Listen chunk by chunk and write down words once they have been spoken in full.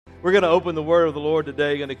We're going to open the Word of the Lord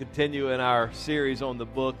today, going to continue in our series on the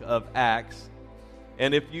book of Acts.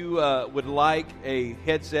 And if you would like a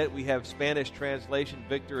headset, we have Spanish translation.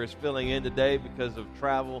 Victor is filling in today because of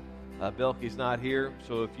travel. Belky's not here.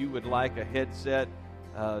 So if you would like a headset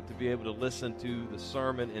to be able to listen to the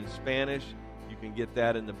sermon in Spanish, you can get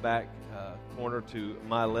that in the back corner to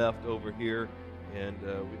my left over here. And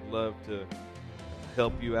we'd love to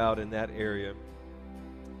help you out in that area.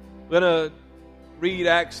 We're going to read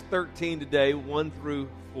Acts 13 today, 1 through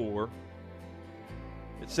 4.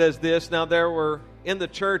 It says this: Now there were in the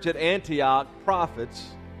church at Antioch prophets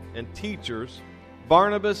and teachers,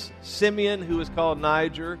 Barnabas, Simeon, who is called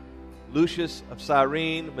Niger, Lucius of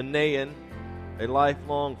Cyrene, Manaen, a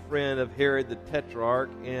lifelong friend of Herod the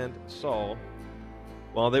Tetrarch, and Saul.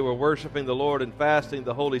 While they were worshiping the Lord and fasting,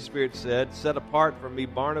 the Holy Spirit said, Set apart for me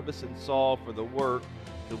Barnabas and Saul for the work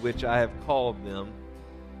to which I have called them.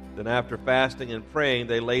 Then after fasting and praying,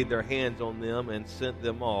 they laid their hands on them and sent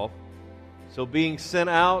them off. So being sent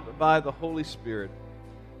out by the Holy Spirit,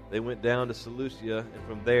 they went down to Seleucia, and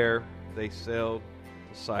from there they sailed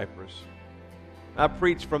to Cyprus. I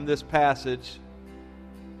preached from this passage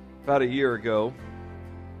about a year ago.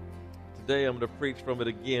 Today I'm going to preach from it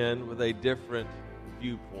again with a different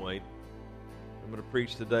viewpoint. I'm going to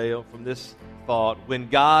preach today from this thought: when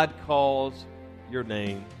God calls your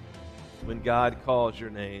name. When God calls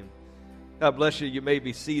your name. God bless you. You may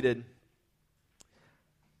be seated.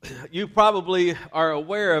 You probably are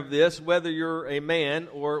aware of this, whether you're a man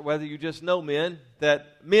or whether you just know men,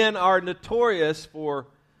 that men are notorious for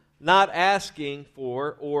not asking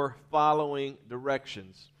for or following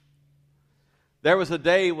directions. There was a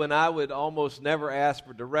day when I would almost never ask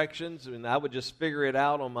for directions, and I would just figure it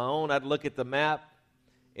out on my own. I'd look at the map,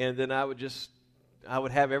 and then I would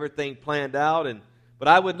have everything planned out, but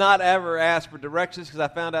I would not ever ask for directions because I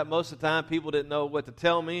found out most of the time people didn't know what to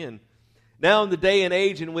tell me. And now in the day and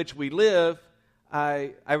age in which we live,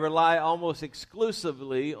 I rely almost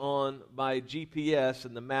exclusively on my GPS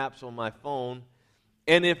and the maps on my phone.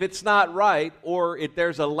 And if it's not right, or if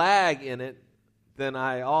there's a lag in it, then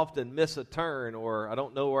I often miss a turn, or I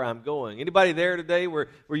don't know where I'm going. Anybody there today where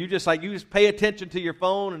you just pay attention to your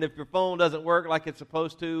phone, and if your phone doesn't work like it's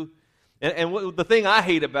supposed to, the thing I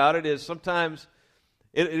hate about it is sometimes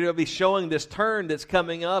it'll be showing this turn that's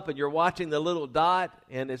coming up, and you're watching the little dot,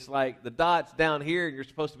 and it's like the dot's down here, and you're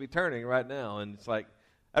supposed to be turning right now. And it's like,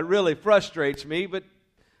 that really frustrates me. But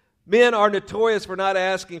men are notorious for not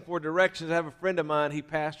asking for directions. I have a friend of mine, he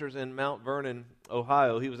pastors in Mount Vernon,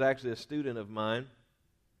 Ohio. He was actually a student of mine.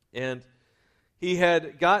 And he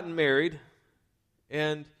had gotten married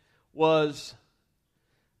and was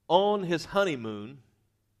on his honeymoon.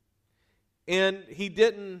 And he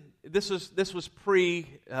didn't, this was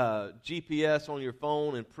pre-GPS on your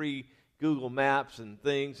phone and pre-Google Maps and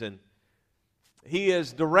things, and he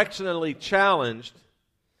is directionally challenged.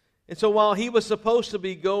 And so while he was supposed to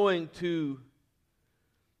be going to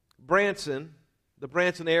Branson, the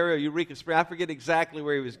Branson area, Eureka Springs, I forget exactly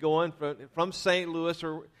where he was going, from St. Louis,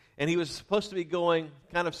 and he was supposed to be going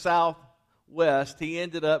kind of southwest. He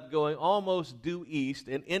ended up going almost due east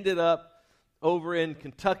and ended up over in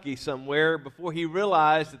Kentucky somewhere before he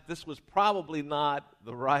realized that this was probably not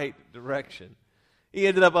the right direction. He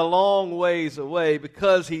ended up a long ways away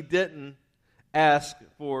because he didn't ask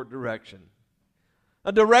for direction.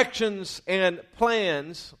 Now, directions and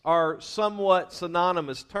plans are somewhat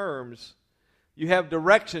synonymous terms. You have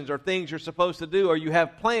directions or things you're supposed to do, or you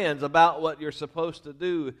have plans about what you're supposed to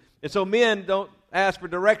do. And so men don't ask for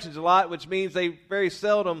directions a lot, which means they very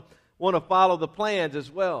seldom want to follow the plans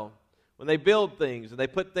as well. When they build things and they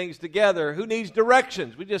put things together, who needs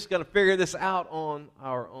directions? We're just going to figure this out on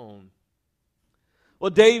our own.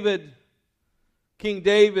 Well, King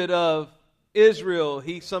David of Israel,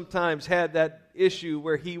 he sometimes had that issue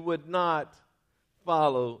where he would not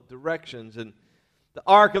follow directions. And the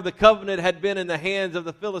Ark of the Covenant had been in the hands of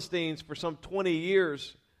the Philistines for some 20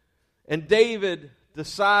 years. And David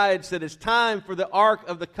decides that it's time for the Ark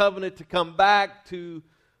of the Covenant to come back to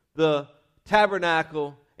the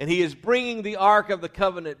tabernacle. And he is bringing the Ark of the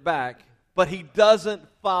Covenant back, but he doesn't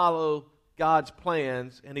follow God's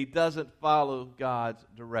plans, and he doesn't follow God's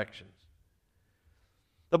directions.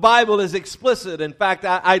 The Bible is explicit. In fact,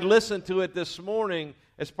 I listened to it this morning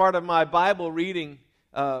as part of my Bible reading.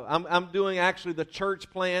 I'm doing actually the church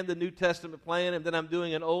plan, the New Testament plan, and then I'm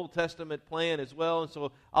doing an Old Testament plan as well. And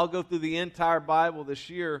so I'll go through the entire Bible this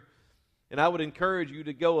year. And I would encourage you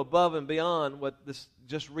to go above and beyond what this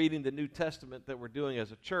just reading the New Testament that we're doing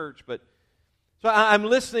as a church. But so I'm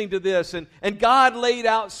listening to this, and God laid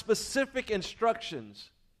out specific instructions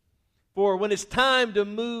for when it's time to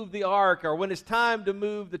move the ark, or when it's time to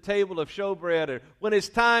move the table of showbread, or when it's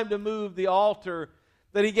time to move the altar,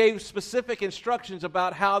 that he gave specific instructions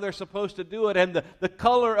about how they're supposed to do it, and the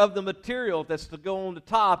color of the material that's to go on the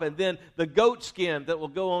top, and then the goat skin that will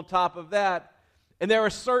go on top of that. And there are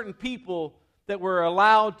certain people that were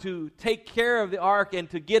allowed to take care of the ark and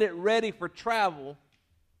to get it ready for travel.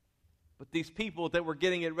 But these people that were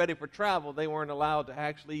getting it ready for travel, they weren't allowed to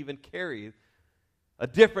actually even carry it. A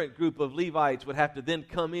different group of Levites would have to then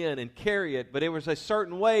come in and carry it. But it was a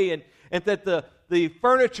certain way, and that the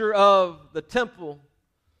furniture of the temple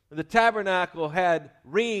and the tabernacle had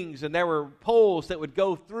rings, and there were poles that would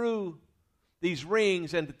go through these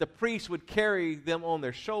rings, and that the priests would carry them on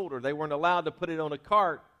their shoulder. They weren't allowed to put it on a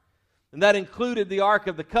cart. And that included the Ark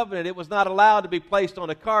of the Covenant. It was not allowed to be placed on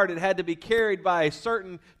a cart. It had to be carried by a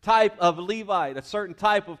certain type of Levite, a certain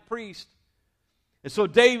type of priest. And so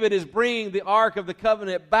David is bringing the Ark of the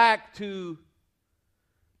Covenant back to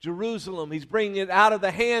Jerusalem. He's bringing it out of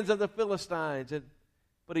the hands of the Philistines.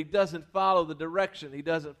 But he doesn't follow the direction. He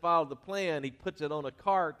doesn't follow the plan. He puts it on a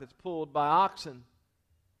cart that's pulled by oxen.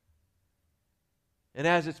 And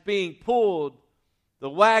as it's being pulled, the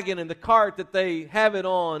wagon and the cart that they have it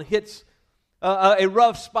on hits a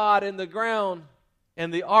rough spot in the ground,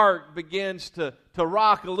 and the ark begins to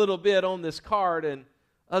rock a little bit on this cart, and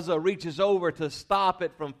Uzzah reaches over to stop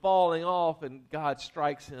it from falling off, and God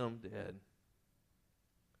strikes him dead.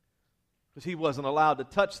 Because he wasn't allowed to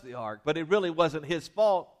touch the ark, but it really wasn't his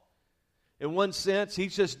fault. In one sense,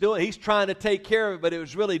 he's trying to take care of it, but it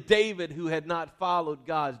was really David who had not followed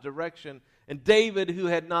God's direction, and David who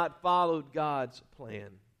had not followed God's plan.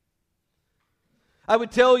 I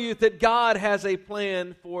would tell you that God has a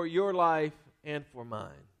plan for your life and for mine.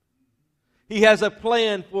 He has a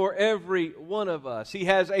plan for every one of us. He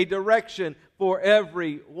has a direction for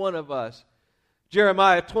every one of us.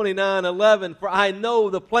 Jeremiah 29:11, for I know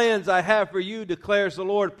the plans I have for you, declares the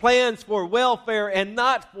Lord, plans for welfare and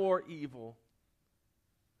not for evil,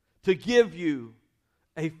 to give you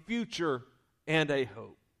a future and a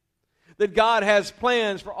hope. That God has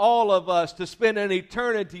plans for all of us to spend an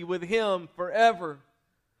eternity with Him forever.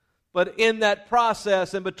 But in that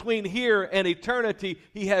process, and between here and eternity,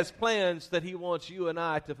 He has plans that He wants you and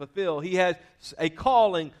I to fulfill. He has a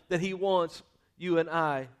calling that He wants you and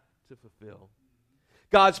I to fulfill.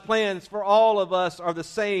 God's plans for all of us are the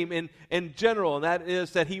same in general, and that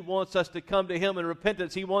is that He wants us to come to Him in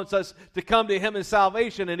repentance. He wants us to come to Him in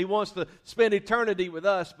salvation, and He wants to spend eternity with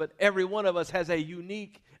us. But every one of us has a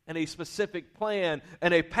unique and a specific plan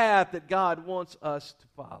and a path that God wants us to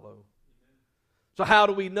follow. So how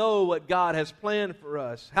do we know what God has planned for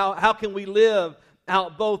us? How can we live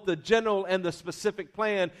out both the general and the specific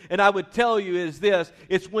plan? And I would tell you is this: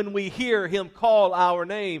 it's when we hear Him call our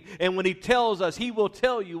name, and when He tells us, He will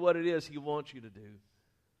tell you what it is He wants you to do.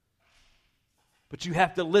 But you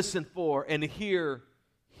have to listen for and hear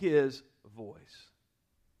His voice.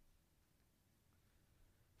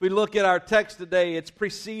 If we look at our text today, it's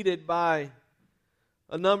preceded by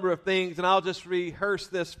a number of things, and I'll just rehearse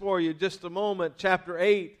this for you just a moment. Chapter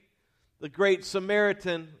 8, the Great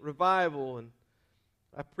Samaritan Revival, and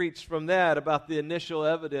I preached from that about the initial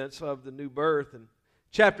evidence of the new birth. And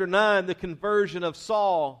chapter 9, the conversion of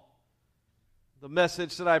Saul. The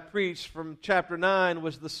message that I preached from chapter 9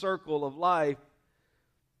 was the circle of life.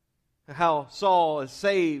 How Saul is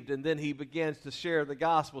saved, and then he begins to share the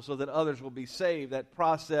gospel so that others will be saved. That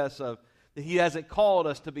process of that He hasn't called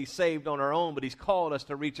us to be saved on our own, but He's called us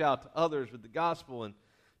to reach out to others with the gospel. And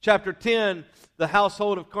chapter 10, the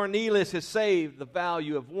household of Cornelius is saved, the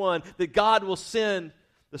value of one, that God will send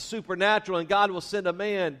the supernatural, and God will send a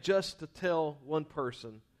man just to tell one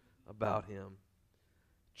person about Him.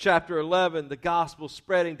 Chapter 11, the gospel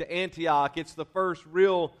spreading to Antioch. It's the first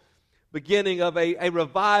real beginning of a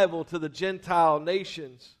revival to the Gentile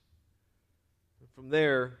nations. And from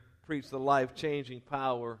there, preach the life-changing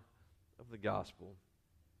power of the gospel.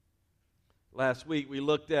 Last week we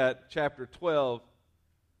looked at chapter 12,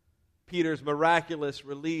 Peter's miraculous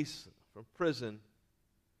release from prison.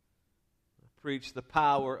 I preached the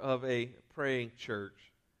power of a praying church.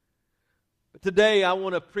 But today I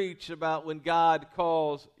want to preach about when God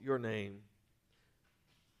calls your name.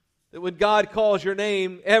 That when God calls your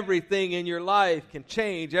name, everything in your life can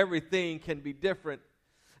change, everything can be different.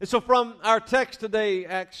 And so from our text today,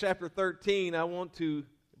 Acts chapter 13, I want to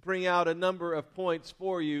bring out a number of points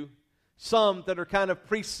for you, some that are kind of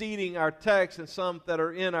preceding our text and some that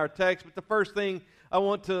are in our text. But the first thing I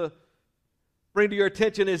want to bring to your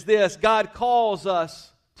attention is this: God calls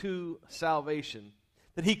us to salvation.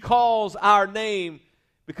 That He calls our name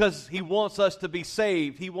because He wants us to be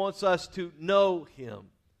saved. He wants us to know Him.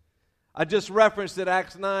 I just referenced that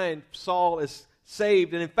Acts 9, Saul is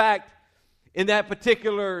saved. And in fact, in that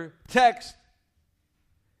particular text,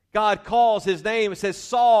 God calls his name and says,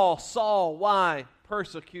 Saul, Saul, why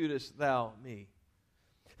persecutest thou me?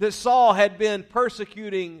 That Saul had been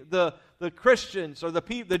persecuting the Christians, or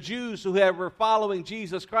the Jews who were following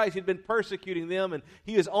Jesus Christ. He'd been persecuting them, and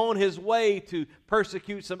he is on his way to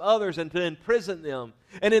persecute some others and to imprison them.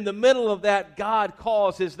 And in the middle of that, God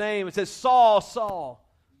calls his name and says, Saul, Saul,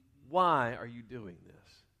 why are you doing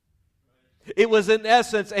this? It was in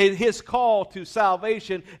essence his call to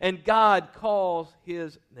salvation, and God calls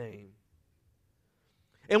his name.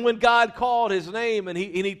 And when God called his name and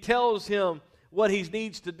he tells him what he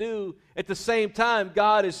needs to do, at the same time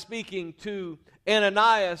God is speaking to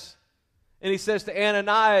Ananias, and he says to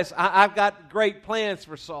Ananias, I've got great plans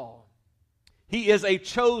for Saul. He is a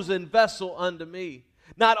chosen vessel unto me.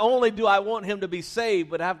 Not only do I want him to be saved,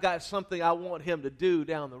 but I've got something I want him to do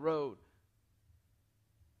down the road.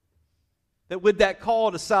 That with that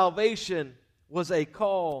call to salvation was a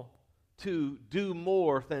call to do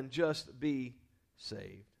more than just be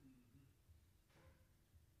saved.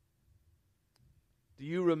 Do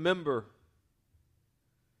you remember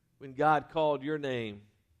when God called your name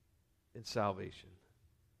in salvation?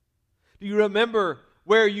 Do you remember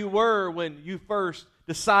where you were when you first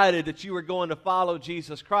decided that you were going to follow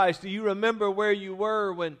Jesus Christ? Do you remember where you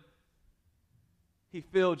were when he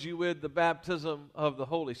filled you with the baptism of the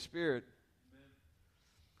Holy Spirit?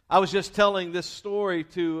 I was just telling this story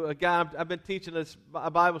to a guy. I've been teaching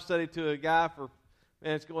a Bible study to a guy for,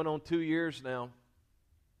 it's going on 2 years now.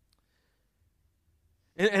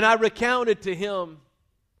 And I recounted to him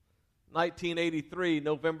 1983,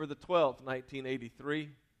 November the 12th, 1983,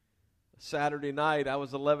 Saturday night. I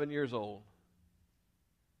was 11 years old.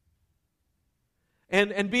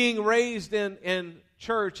 And being raised in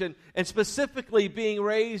church, and specifically being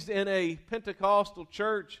raised in a Pentecostal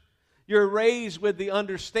church, you're raised with the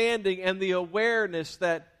understanding and the awareness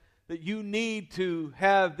that you need to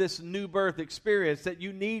have this new birth experience, that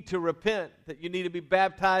you need to repent, that you need to be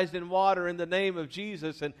baptized in water in the name of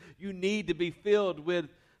Jesus, and you need to be filled with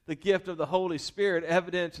the gift of the Holy Spirit,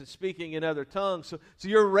 evidence and speaking in other tongues. So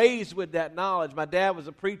you're raised with that knowledge. My dad was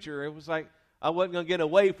a preacher. It was like I wasn't going to get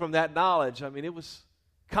away from that knowledge. I mean, it was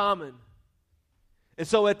common. And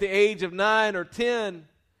so at the age of 9 or 10,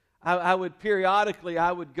 I would periodically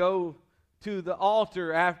go to the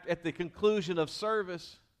altar at the conclusion of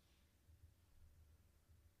service,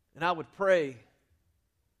 and I would pray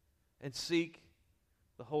and seek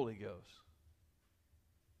the Holy Ghost.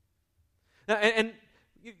 Now, and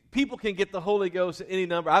people can get the Holy Ghost at any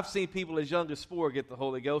number. I've seen people as young as 4 get the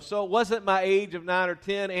Holy Ghost. So it wasn't my age of 9 or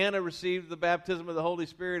 10. Anna received the baptism of the Holy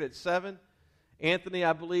Spirit at 7. Anthony,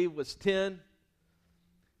 I believe, was 10.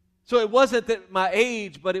 So it wasn't that my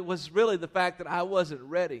age, but it was really the fact that I wasn't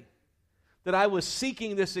ready. That I was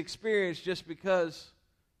seeking this experience just because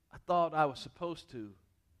I thought I was supposed to.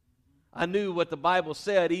 I knew what the Bible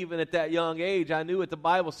said even at that young age. I knew what the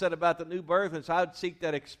Bible said about the new birth, and so I would seek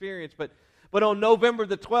that experience. But on November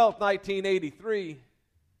the 12th, 1983,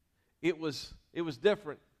 it was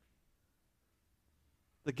different.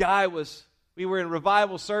 We were in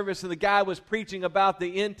revival service, and the guy was preaching about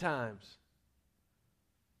the end times.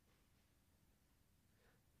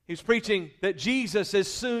 He was preaching that Jesus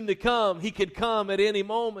is soon to come. He could come at any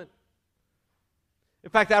moment. In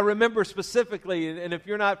fact, I remember specifically, and if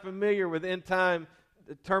you're not familiar with end time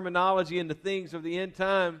terminology and the things of the end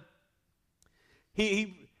time,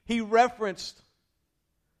 he referenced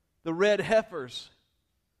the red heifers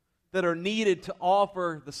that are needed to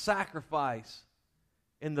offer the sacrifice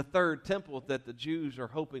in the third temple that the Jews are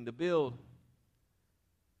hoping to build.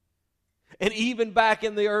 And even back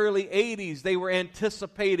in the early 80s, they were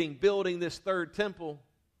anticipating building this third temple.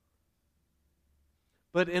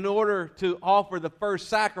 But in order to offer the first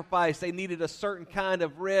sacrifice, they needed a certain kind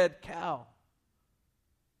of red cow.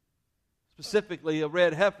 Specifically, a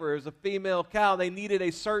red heifer is a female cow. They needed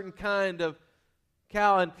a certain kind of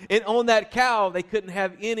cow. And on that cow, they couldn't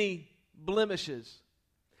have any blemishes.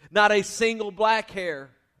 Not a single black hair.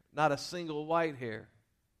 Not a single white hair.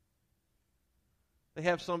 They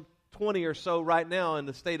have some 20 or so right now in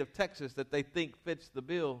the state of Texas that they think fits the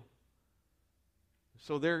bill.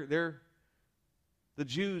 So the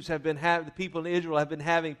Jews have been the people in Israel have been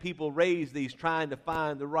having people raise these, trying to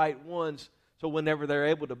find the right ones. So whenever they're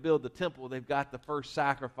able to build the temple, they've got the first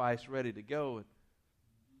sacrifice ready to go.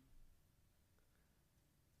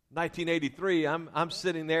 1983, I'm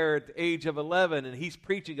sitting there at the age of 11, and he's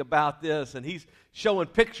preaching about this, and he's showing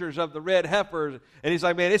pictures of the red heifers, and he's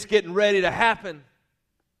like, man, it's getting ready to happen.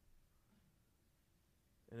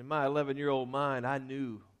 And in my 11-year-old mind, I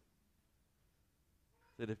knew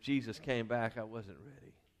that if Jesus came back, I wasn't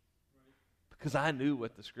ready. Because I knew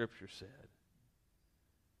what the Scripture said.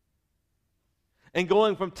 And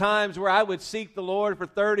going from times where I would seek the Lord for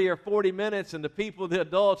 30 or 40 minutes, and the people, the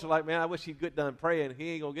adults, are like, man, I wish he'd get done praying.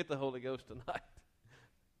 He ain't going to get the Holy Ghost tonight.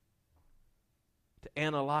 To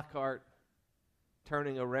Anna Lockhart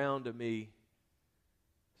turning around to me,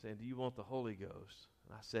 saying, do you want the Holy Ghost?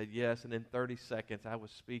 And I said, yes. And in 30 seconds, I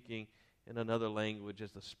was speaking in another language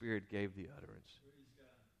as the Spirit gave the utterance.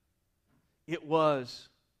 It was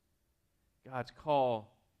God's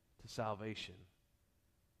call to salvation.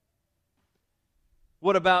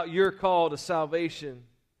 What about your call to salvation?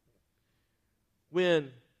 When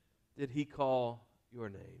did He call your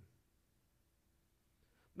name?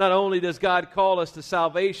 Not only does God call us to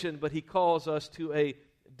salvation, but He calls us to a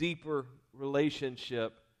deeper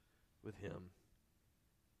relationship with Him.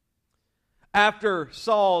 After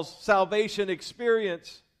Saul's salvation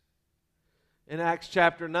experience in Acts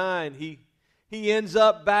chapter 9, he ends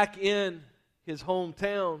up back in his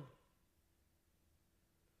hometown.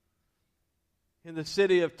 In the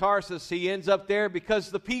city of Tarsus, he ends up there because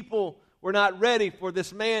the people were not ready for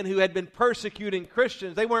this man who had been persecuting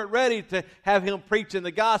Christians. They weren't ready to have him preaching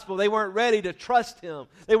the gospel. They weren't ready to trust him.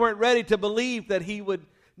 They weren't ready to believe that he would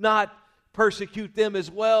not persecute them as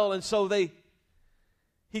well. And so they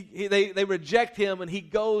reject him, and he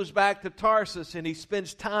goes back to Tarsus, and he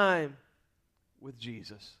spends time with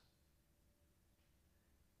Jesus.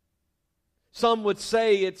 Some would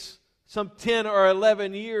say it's some 10 or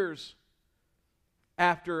 11 years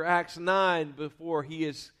after Acts 9 before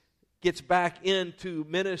he gets back into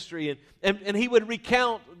ministry. And he would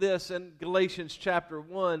recount this in Galatians chapter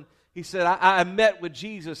 1. He said, I met with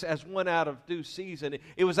Jesus as one out of due season.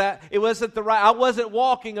 I wasn't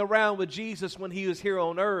walking around with Jesus when he was here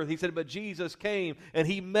on earth. He said, but Jesus came and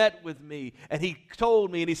he met with me and he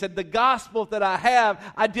told me, and he said, the gospel that I have,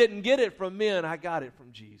 I didn't get it from men, I got it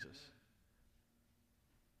from Jesus.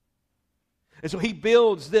 And so he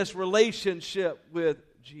builds this relationship with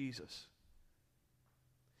Jesus.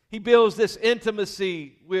 He builds this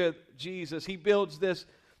intimacy with Jesus. He builds this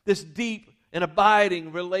deep and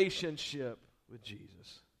abiding relationship with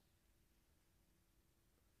Jesus.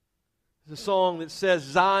 There's a song that says,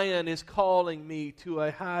 Zion is calling me to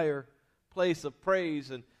a higher place of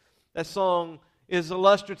praise. And that song is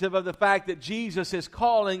illustrative of the fact that Jesus is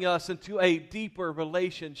calling us into a deeper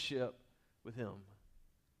relationship with Him.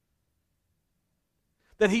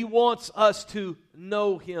 That He wants us to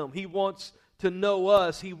know Him. He wants to know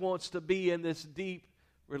us. He wants to be in this deep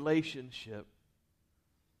relationship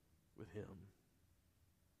with Him.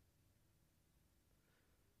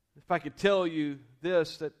 If I could tell you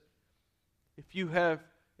this, that if you have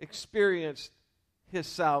experienced His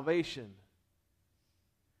salvation,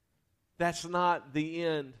 that's not the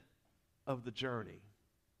end of the journey.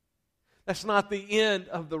 That's not the end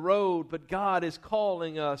of the road, but God is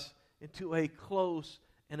calling us into a close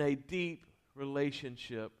and a deep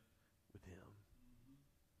relationship with Him.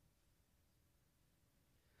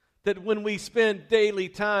 That when we spend daily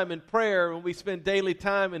time in prayer, when we spend daily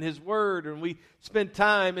time in His Word, and we spend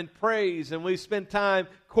time in praise, and we spend time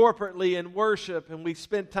corporately in worship, and we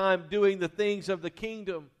spend time doing the things of the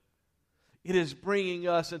kingdom, it is bringing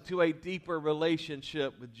us into a deeper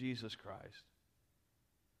relationship with Jesus Christ.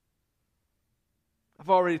 I've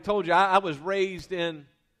already told you, I was raised in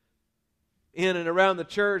and around the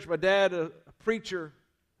church. My dad, a preacher,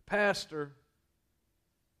 pastor,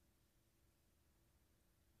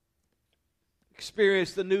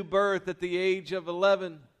 experienced the new birth at the age of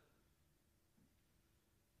 11.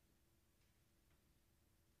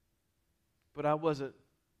 But I wasn't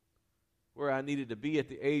where I needed to be at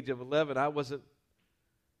the age of 11. I wasn't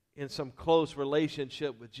in some close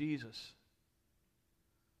relationship with Jesus.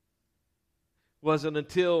 It wasn't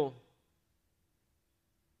until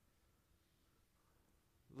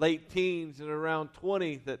late teens and around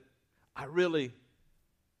 20 that I really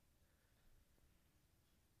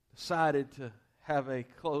decided to have a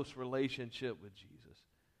close relationship with Jesus.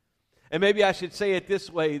 And maybe I should say it this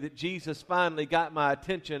way, that Jesus finally got my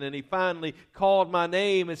attention, and He finally called my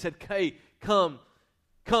name and said, hey, come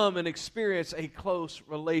and experience a close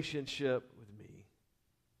relationship with me.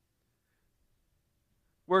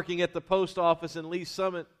 Working at the post office in Lee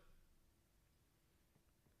Summit,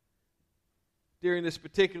 during this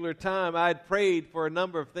particular time, I had prayed for a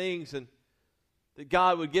number of things, and that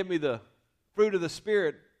God would give me the fruit of the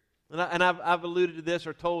Spirit. And I've alluded to this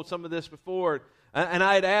or told some of this before. And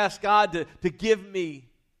I had asked God to give me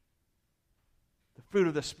the fruit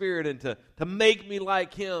of the Spirit and to make me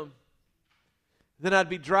like Him. Then I'd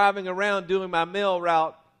be driving around doing my mail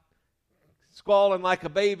route, squalling like a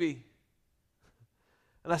baby.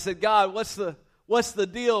 And I said, God, what's the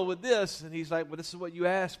deal with this? And he's like, well, this is what you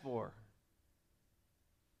asked for.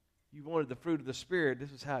 You wanted the fruit of the Spirit.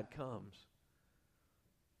 This is how it comes.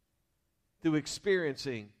 Through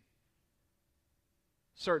experiencing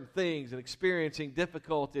certain things and experiencing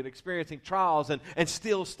difficulty and experiencing trials and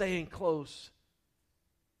still staying close.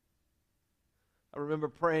 I remember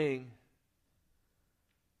praying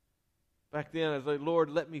back then. I was like, Lord,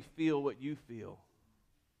 let me feel what you feel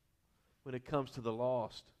when it comes to the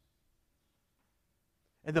lost.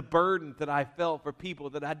 And the burden that I felt for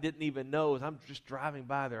people that I didn't even know as I'm just driving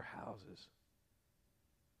by their houses.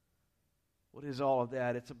 What is all of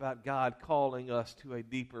that? It's about God calling us to a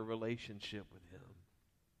deeper relationship with Him.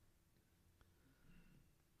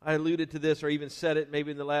 I alluded to this or even said it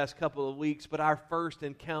maybe in the last couple of weeks, but our first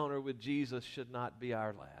encounter with Jesus should not be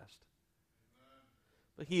our last.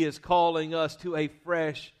 But He is calling us to a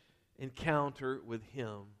fresh encounter with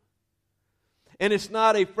Him. And it's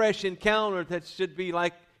not a fresh encounter that should be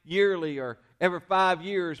like yearly or every 5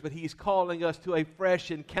 years, but He's calling us to a fresh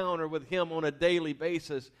encounter with Him on a daily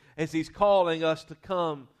basis as He's calling us to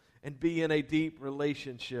come and be in a deep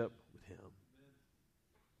relationship with Him.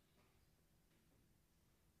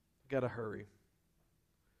 Got to hurry.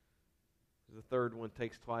 The third one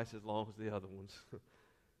takes twice as long as the other ones.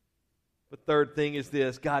 The third thing is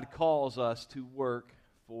this: God calls us to work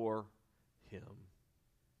for Him.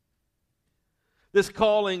 This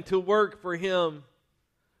calling to work for Him,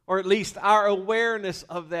 or at least our awareness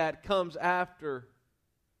of that, comes after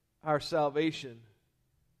our salvation.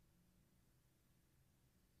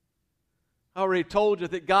 I already told you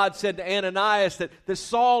that God said to Ananias that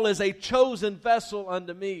Saul is a chosen vessel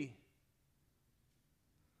unto me.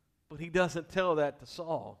 But He doesn't tell that to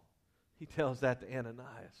Saul. He tells that to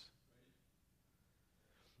Ananias.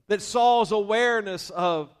 That Saul's awareness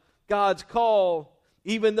of God's call,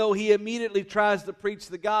 even though he immediately tries to preach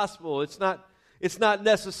the gospel, it's not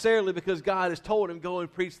necessarily because God has told him go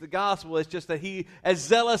and preach the gospel. It's just that he, as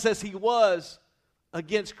zealous as he was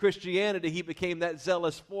against Christianity, he became that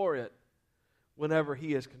zealous for it whenever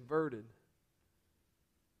he is converted.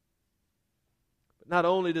 But not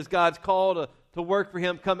only does God's call to work for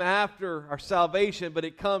Him come after our salvation, but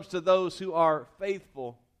it comes to those who are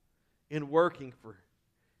faithful in working for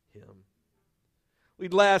Him.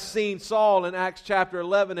 We'd last seen Saul in Acts chapter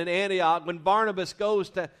 11 in Antioch when Barnabas goes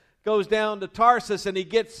down to Tarsus and he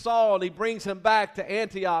gets Saul and he brings him back to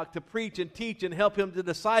Antioch to preach and teach and help him to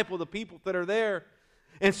disciple the people that are there.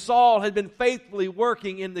 And Saul had been faithfully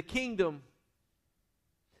working in the kingdom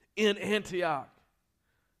in Antioch.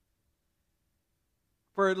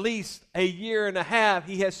 For at least a year and a half,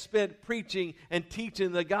 he has spent preaching and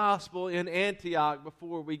teaching the gospel in Antioch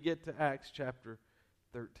before we get to Acts chapter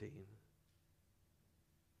 13.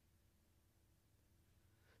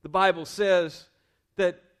 The Bible says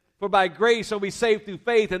that for by grace are we saved through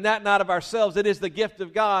faith, and that not of ourselves. It is the gift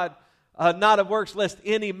of God, not of works, lest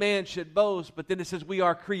any man should boast. But then it says we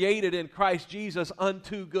are created in Christ Jesus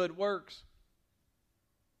unto good works.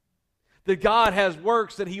 That God has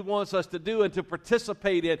works that He wants us to do and to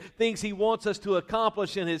participate in, things He wants us to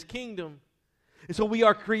accomplish in His kingdom. And so we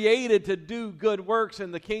are created to do good works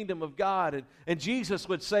in the kingdom of God. And Jesus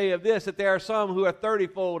would say of this that there are some who are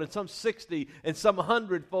 30-fold and some 60 and some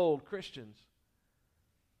 100-fold Christians.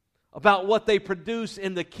 About what they produce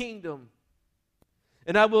in the kingdom.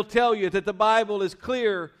 And I will tell you that the Bible is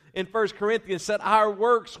clear in 1 Corinthians that our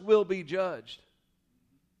works will be judged.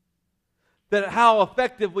 That how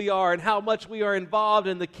effective we are and how much we are involved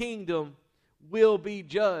in the kingdom will be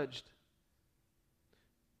judged.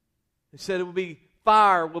 It said it will be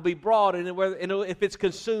fire will be brought, and if it's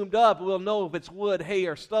consumed up, we'll know if it's wood, hay,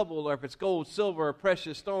 or stubble, or if it's gold, silver, or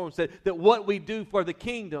precious stones. That what we do for the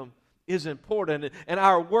kingdom is important, and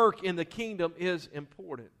our work in the kingdom is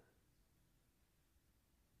important.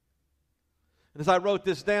 And as I wrote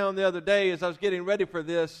this down the other day, as I was getting ready for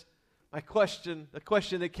this, the question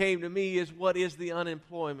that came to me is, what is the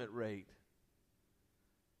unemployment rate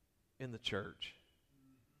in the church?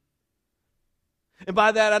 And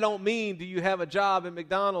by that I don't mean, do you have a job at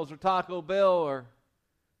McDonald's or Taco Bell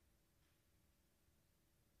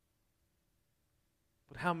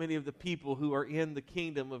but how many of the people who are in the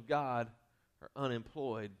kingdom of God are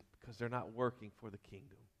unemployed because they're not working for the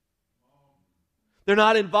kingdom? They're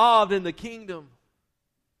not involved in the kingdom.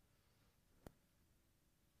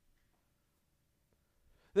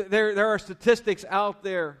 There are statistics out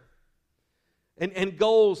there and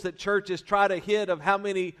goals that churches try to hit of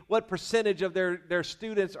what percentage of their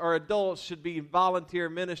students or adults should be in volunteer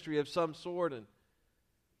ministry of some sort. And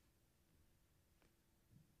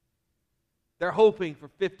they're hoping for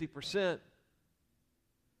 50%.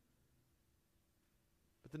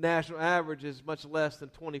 But the national average is much less than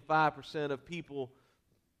 25% of people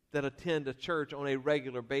that attend a church on a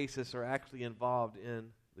regular basis are actually involved in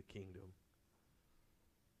the kingdom.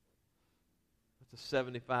 That's a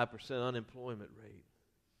 75% unemployment rate.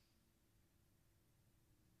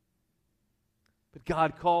 But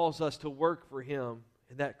God calls us to work for Him,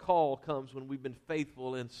 and that call comes when we've been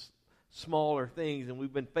faithful in smaller things, and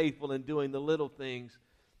we've been faithful in doing the little things.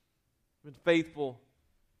 We've been faithful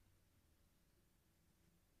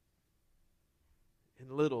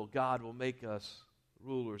in little. God will make us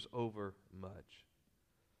rulers over much.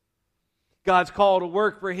 God's call to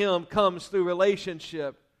work for Him comes through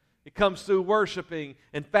relationship. It comes through worshiping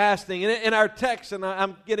and fasting. And in our text, and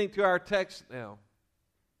I'm getting to our text now,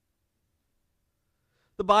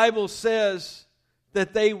 the Bible says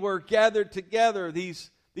that they were gathered together,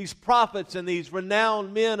 these prophets and these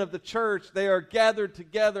renowned men of the church. They are gathered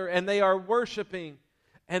together and they are worshiping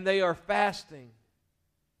and they are fasting.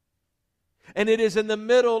 And it is in the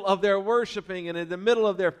middle of their worshiping and in the middle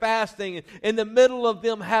of their fasting and in the middle of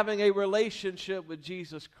them having a relationship with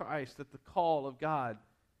Jesus Christ that the call of God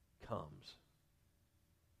comes.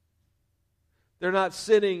 They're not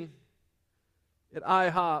sitting at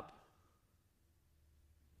IHOP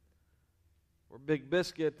or Big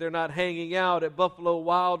Biscuit. They're not hanging out at Buffalo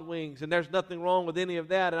Wild Wings, and there's nothing wrong with any of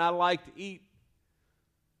that, and I like to eat.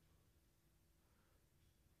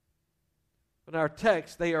 But in our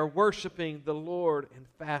text, they are worshiping the Lord and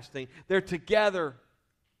fasting. They're together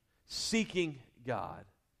seeking God.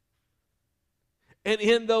 And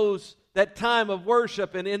in that time of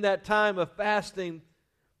worship and in that time of fasting,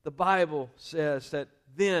 the Bible says that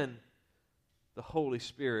then the Holy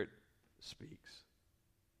Spirit speaks.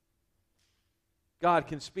 God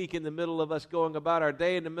can speak in the middle of us going about our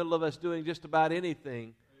day, in the middle of us doing just about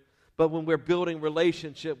anything. But when we're building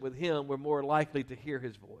relationship with Him, we're more likely to hear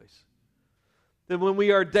His voice. Then when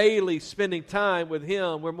we are daily spending time with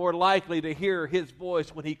Him, we're more likely to hear His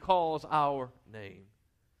voice when He calls our name.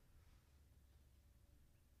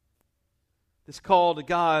 This call to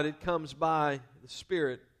God, it comes by the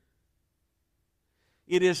Spirit.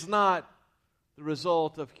 It is not the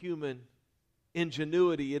result of human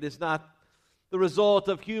ingenuity. It is not the result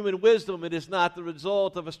of human wisdom. It is not the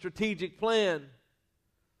result of a strategic plan.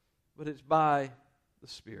 But it's by the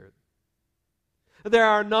Spirit. There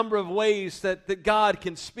are a number of ways that God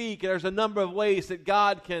can speak. There's a number of ways that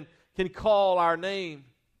God can call our name.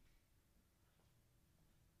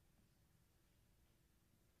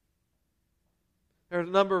 There's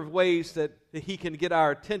a number of ways that He can get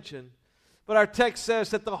our attention. But our text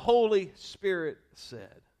says that the Holy Spirit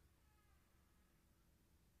said.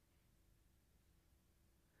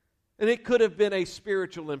 And it could have been a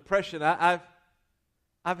spiritual impression. I've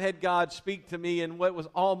had God speak to me in what was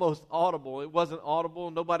almost audible. It wasn't audible.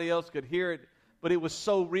 Nobody else could hear it. But it was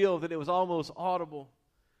so real that it was almost audible.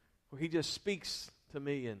 Where He just speaks to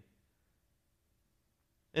me.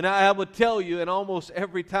 And I would tell you, and almost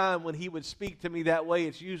every time when He would speak to me that way,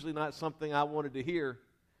 it's usually not something I wanted to hear.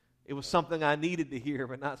 It was something I needed to hear,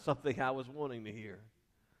 but not something I was wanting to hear.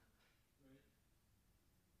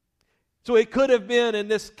 So it could have been in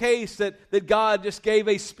this case that God just gave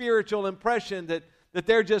a spiritual impression that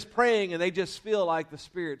they're just praying and they just feel like the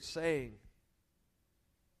Spirit's saying.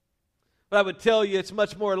 But I would tell you it's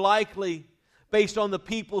much more likely, based on the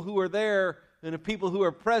people who are there and the people who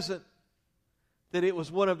are present, that it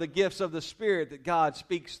was one of the gifts of the Spirit that God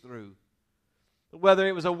speaks through. Whether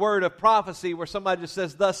it was a word of prophecy where somebody just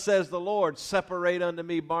says, "Thus says the Lord, separate unto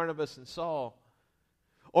me Barnabas and Saul."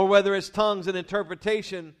 Or whether it's tongues and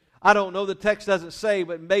interpretation, I don't know, the text doesn't say,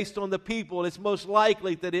 but based on the people, it's most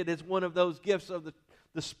likely that it is one of those gifts of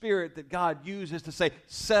the Spirit that God uses to say,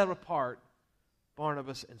 set apart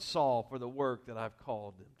Barnabas and Saul for the work that I've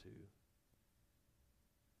called them to.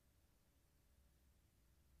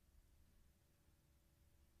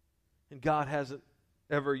 And God hasn't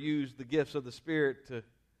ever used the gifts of the Spirit to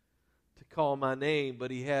call my name,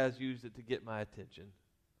 but He has used it to get my attention.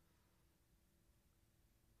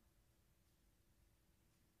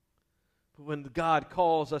 But when God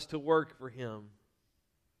calls us to work for Him,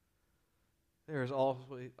 there is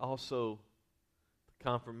also the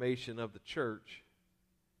confirmation of the church.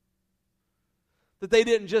 That they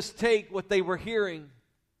didn't just take what they were hearing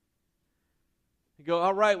and go,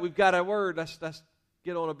 all right, we've got our word, let's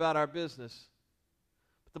get on about our business.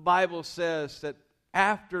 But the Bible says that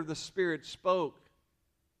after the Spirit spoke,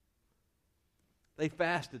 they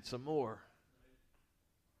fasted some more.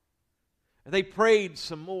 And they prayed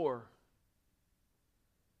some more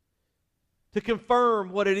to confirm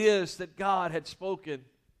what it is that God had spoken,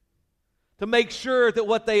 to make sure that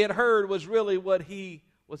what they had heard was really what He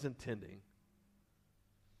was intending.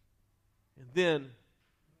 And then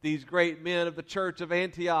these great men of the church of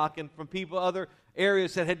Antioch and from other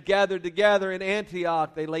areas that had gathered together in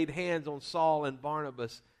Antioch, they laid hands on Saul and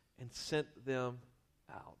Barnabas and sent them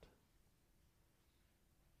out.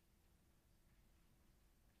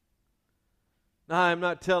 Now, I'm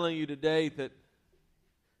not telling you today that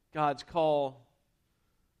God's call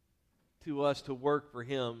to us to work for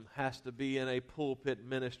Him has to be in a pulpit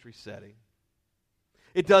ministry setting.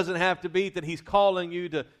 It doesn't have to be that He's calling you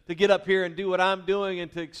to get up here and do what I'm doing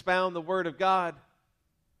and to expound the Word of God.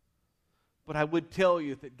 But I would tell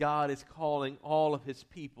you that God is calling all of His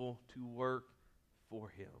people to work for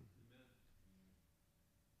Him.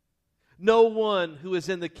 No one who is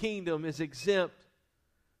in the kingdom is exempt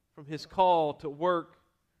from His call to work.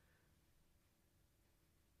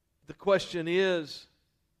 The question is,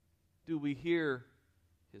 do we hear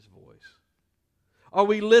His voice? Are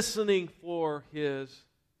we listening for His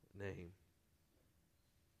name?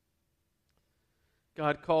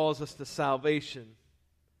 God calls us to salvation.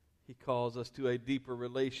 He calls us to a deeper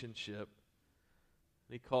relationship.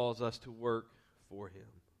 He calls us to work for Him.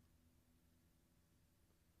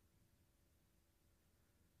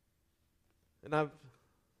 And I've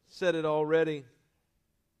said it already,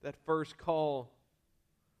 that first call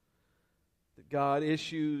that God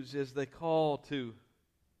issues is the call to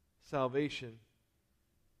salvation.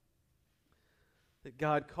 That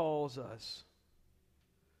God calls us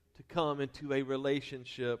to come into a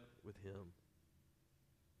relationship with Him.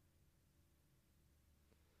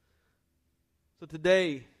 So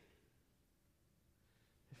today,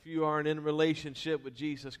 if you aren't in a relationship with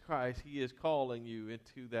Jesus Christ, He is calling you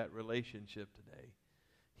into that relationship today.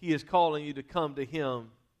 He is calling you to come to Him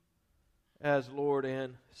as Lord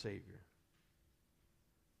and Savior.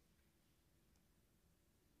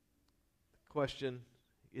 The question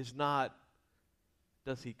is not,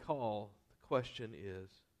 does He call? The question is,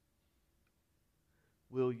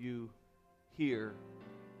 will you hear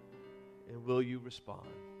and will you respond?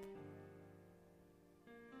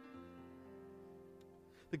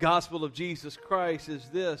 The gospel of Jesus Christ is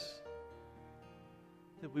this,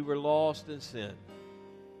 that we were lost in sin,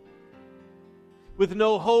 with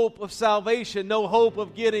no hope of salvation, no hope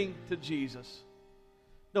of getting to Jesus,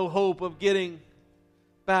 no hope of getting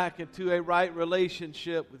back into a right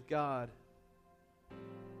relationship with God.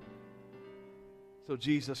 So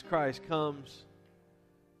Jesus Christ comes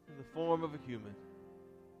in the form of a human,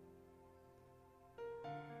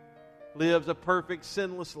 lives a perfect,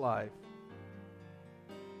 sinless life,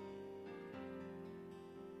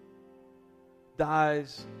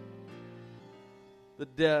 dies the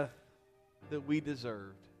death that we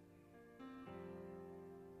deserved.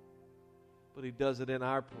 But He does it in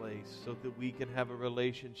our place so that we can have a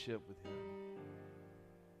relationship with Him.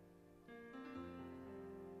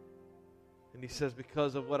 And He says,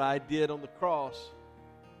 because of what I did on the cross,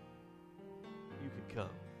 you can come.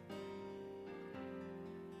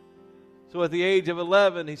 So at the age of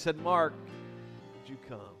 11, He said, Mark, would you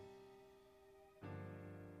come?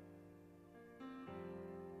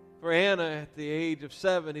 For Anna, at the age of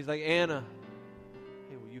 7, He's like, Anna,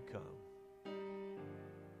 hey, will you come?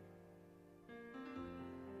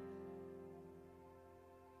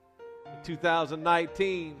 In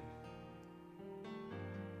 2019,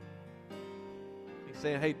 He's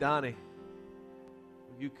saying, hey, Donnie,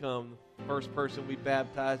 will you come? The first person we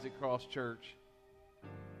baptized at Cross Church.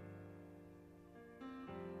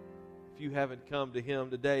 If you haven't come to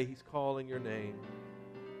Him today, He's calling your name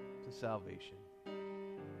to salvation.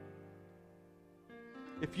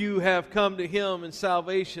 If you have come to Him in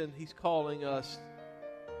salvation, He's calling us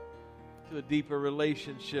to a deeper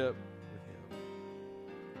relationship with Him.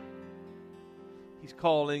 He's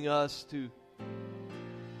calling us to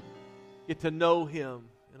get to know Him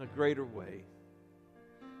in a greater way.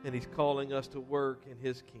 And He's calling us to work in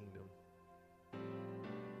His kingdom.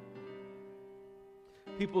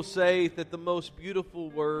 People say that the most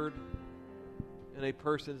beautiful word in a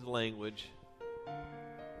person's language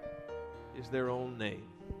is their own name.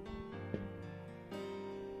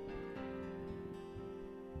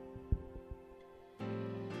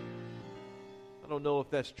 I don't know if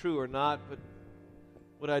that's true or not, but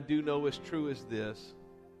what I do know is true is this,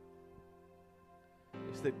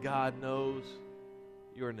 is that God knows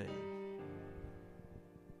your name.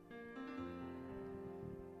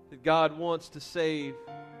 That God wants to save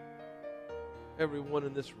everyone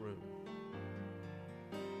in this room.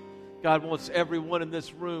 God wants everyone in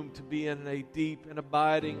this room to be in a deep and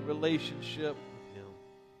abiding relationship with Him.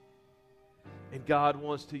 And God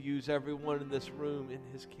wants to use everyone in this room in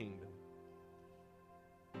His kingdom.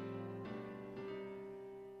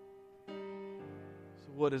 So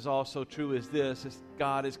what is also true is this, is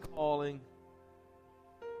God is calling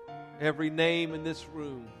every name in this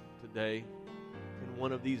room today in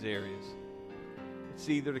one of these areas. It's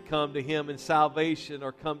either to come to Him in salvation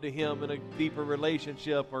or come to Him in a deeper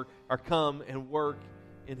relationship or come and work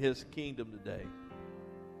in His kingdom today.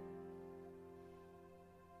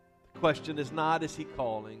 The question is not, is He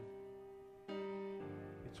calling?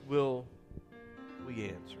 It's, will we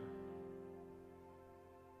answer?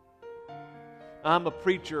 I'm a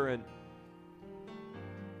preacher, and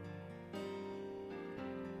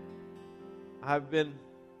I've been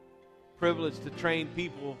privileged to train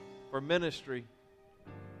people for ministry.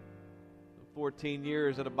 14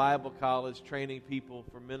 years at a Bible college training people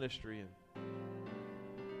for ministry. And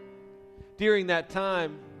during that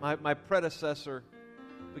time, my predecessor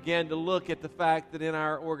began to look at the fact that in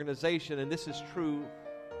our organization, and this is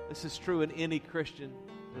true in any Christian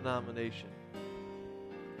denomination,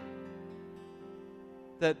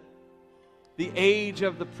 that the age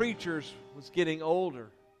of the preachers was getting older,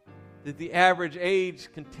 that the average age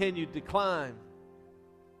continued to climb.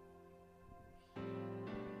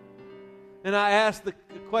 And I asked the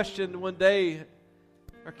question one day,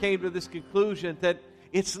 or came to this conclusion, that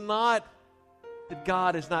it's not that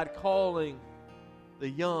God is not calling the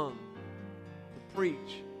young to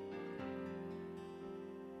preach.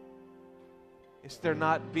 It's they're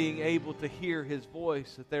not being able to hear His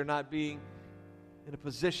voice, that they're not being in a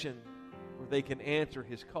position where they can answer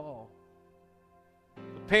His call.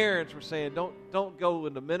 The parents were saying, don't go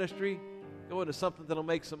into ministry, go into something that'll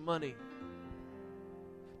make some money.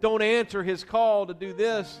 Don't answer His call to do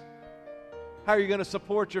this. How are you going to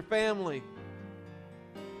support your family?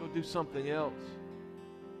 Go do something else.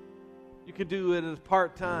 You can do it as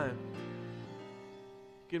part-time.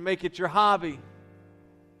 You can make it your hobby.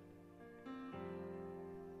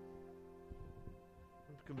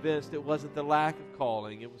 I'm convinced it wasn't the lack of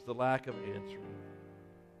calling, it was the lack of answering.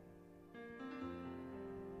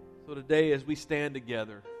 So today, as we stand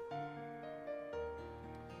together,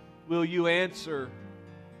 will you answer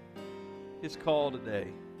His call today?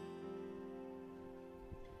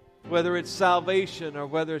 Whether it's salvation or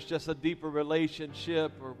whether it's just a deeper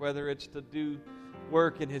relationship or whether it's to do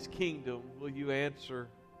work in His kingdom, will you answer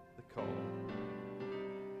the call?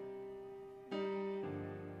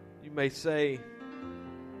 You may say,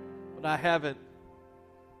 but I haven't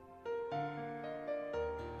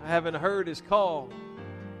heard His call.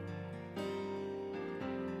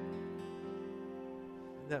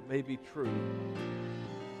 And that may be true.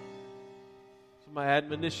 So my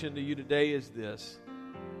admonition to you today is this: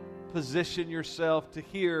 position yourself to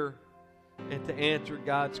hear and to answer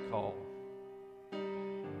God's call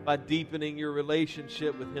by deepening your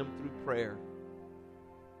relationship with Him through prayer,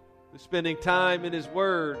 through spending time in His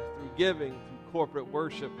Word, through giving, through corporate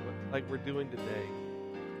worship like we're doing today,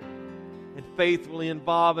 and faithfully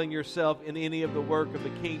involving yourself in any of the work of the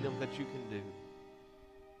kingdom that you can do.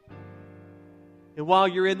 And while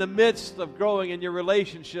you're in the midst of growing in your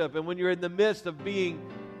relationship, and when you're in the midst of being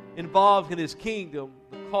involved in His kingdom,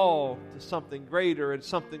 the call to something greater and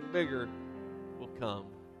something bigger will come.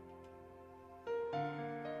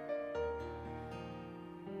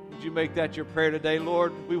 Would you make that your prayer today?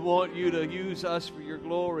 Lord, we want You to use us for Your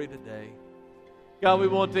glory today. God, we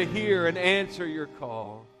want to hear and answer Your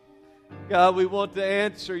call. God, we want to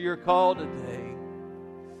answer Your call today.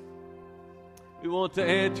 We want to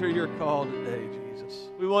answer Your call today, Jesus.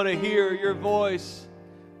 We want to hear Your voice.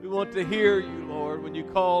 We want to hear You, Lord, when You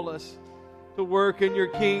call us to work in Your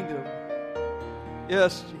kingdom.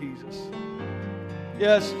 Yes, Jesus.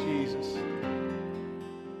 Yes, Jesus.